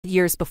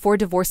years before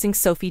divorcing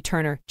Sophie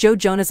Turner, Joe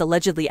Jonas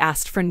allegedly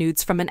asked for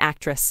nudes from an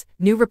actress.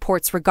 New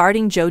reports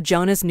regarding Joe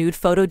Jonas' nude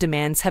photo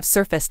demands have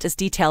surfaced as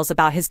details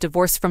about his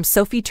divorce from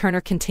Sophie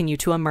Turner continue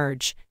to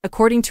emerge.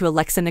 According to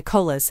Alexa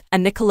Nicholas, a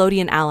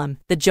Nickelodeon alum,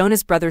 the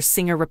Jonas Brothers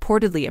singer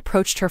reportedly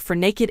approached her for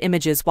naked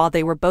images while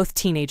they were both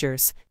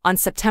teenagers. On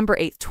September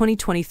 8,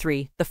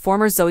 2023, the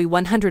former Zoey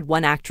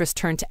 101 actress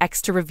turned to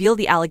X to reveal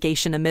the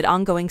allegation amid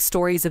ongoing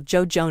stories of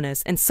Joe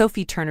Jonas and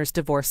Sophie Turner's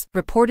divorce,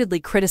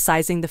 reportedly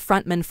criticizing the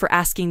frontman for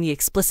asking the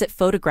explicit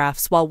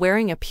photographs while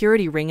wearing a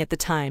purity ring at the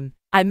time.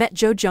 "I met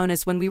Joe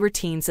Jonas when we were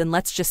teens, and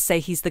let's just say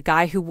he's the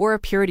guy who wore a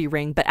purity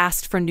ring but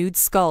asked for nude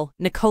skull,"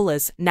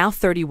 Nicholas, now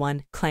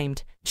 31,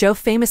 claimed. Joe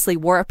famously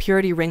wore a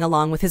purity ring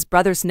along with his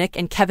brothers Nick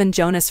and Kevin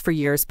Jonas for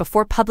years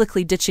before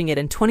publicly ditching it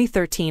in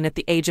 2013 at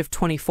the age of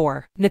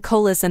 24.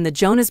 Nicholas and the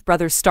Jonas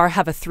Brothers star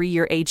have a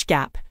 3-year age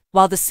gap.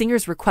 While the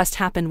singer's request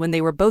happened when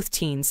they were both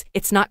teens,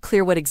 it's not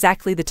clear what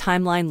exactly the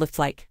timeline looked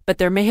like, but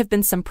there may have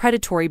been some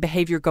predatory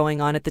behavior going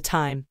on at the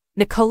time.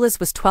 Nicholas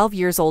was 12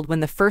 years old when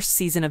the first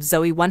season of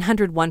Zoey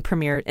 101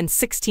 premiered and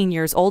 16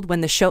 years old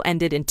when the show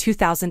ended in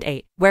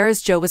 2008,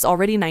 whereas Joe was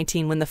already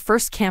 19 when the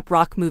first Camp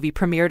Rock movie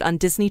premiered on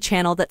Disney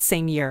Channel that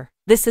same year.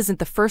 This isn't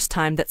the first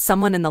time that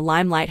someone in the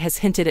limelight has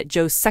hinted at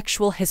Joe's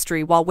sexual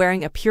history while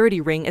wearing a purity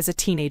ring as a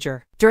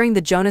teenager. During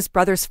the Jonas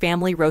Brothers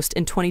family roast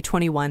in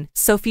 2021,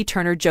 Sophie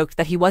Turner joked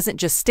that he wasn't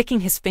just sticking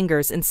his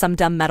fingers in some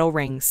dumb metal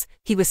rings.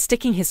 He was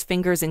sticking his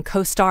fingers in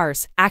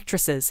co-stars,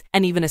 actresses,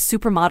 and even a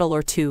supermodel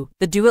or two.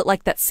 The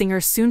do-it-like-that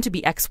singer's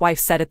soon-to-be ex-wife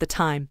said at the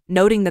time,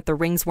 noting that the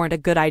rings weren't a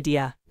good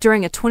idea.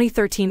 During a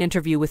 2013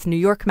 interview with New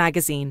York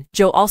Magazine,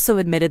 Joe also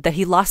admitted that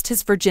he lost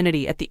his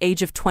virginity at the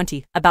age of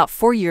 20, about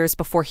 4 years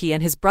before he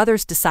and his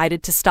brothers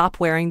decided to stop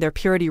wearing their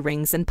purity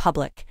rings in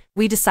public.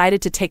 "We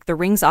decided to take the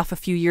rings off a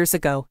few years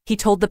ago," he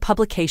told the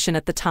publication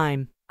at the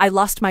time. "I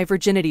lost my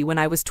virginity when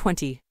I was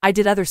 20. I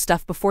did other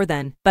stuff before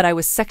then, but I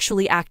was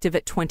sexually active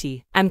at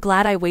 20. I'm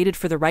glad I waited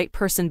for the right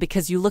person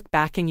because you look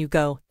back and you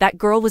go, that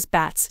girl was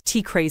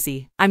bats-t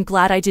crazy. I'm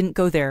glad I didn't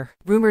go there."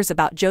 Rumors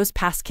about Joe's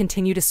past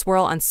continue to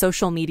swirl on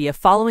social media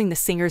following the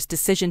singer's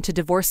decision to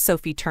divorce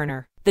Sophie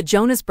Turner. The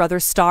Jonas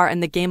Brothers star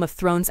and the Game of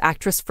Thrones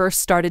actress first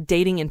started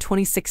dating in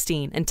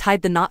 2016 and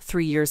tied the knot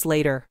 3 years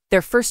later.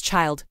 Their first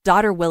child,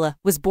 daughter Willa,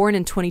 was born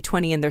in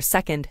 2020 and their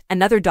second,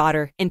 another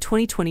daughter, in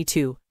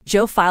 2022.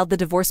 Joe filed the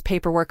divorce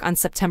paperwork on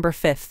September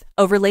 5,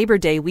 over Labor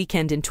Day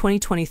weekend in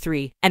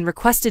 2023, and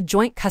requested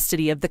joint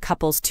custody of the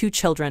couple's 2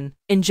 children.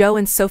 In Joe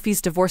and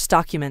Sophie's divorce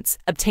documents,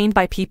 obtained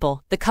by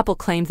People, the couple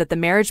claimed that the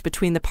marriage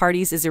between the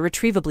parties is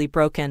irretrievably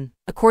broken.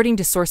 According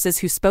to sources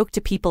who spoke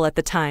to People at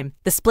the time,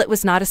 the split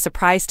was not a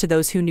surprise to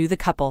those who knew the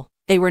couple.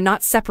 They were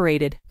not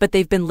separated, but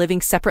they've been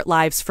living separate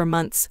lives for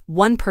months,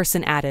 one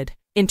person added.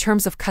 In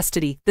terms of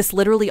custody, this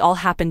literally all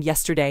happened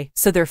yesterday,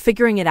 so they're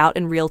figuring it out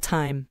in real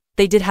time.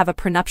 They did have a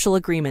prenuptial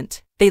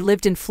agreement. They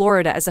lived in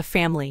Florida as a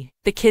family.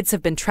 The kids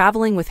have been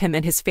traveling with him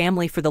and his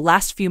family for the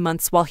last few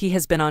months while he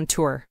has been on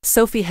tour.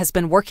 Sophie has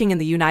been working in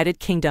the United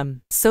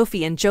Kingdom.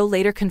 Sophie and Joe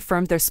later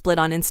confirmed their split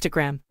on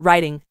Instagram,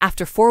 writing,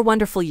 "After 4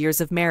 wonderful years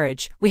of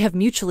marriage, we have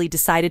mutually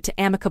decided to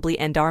amicably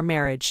end our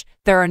marriage.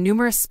 There are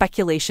numerous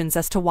speculations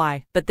as to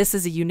why, but this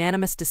is a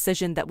unanimous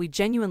decision that we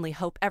genuinely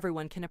hope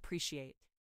everyone can appreciate."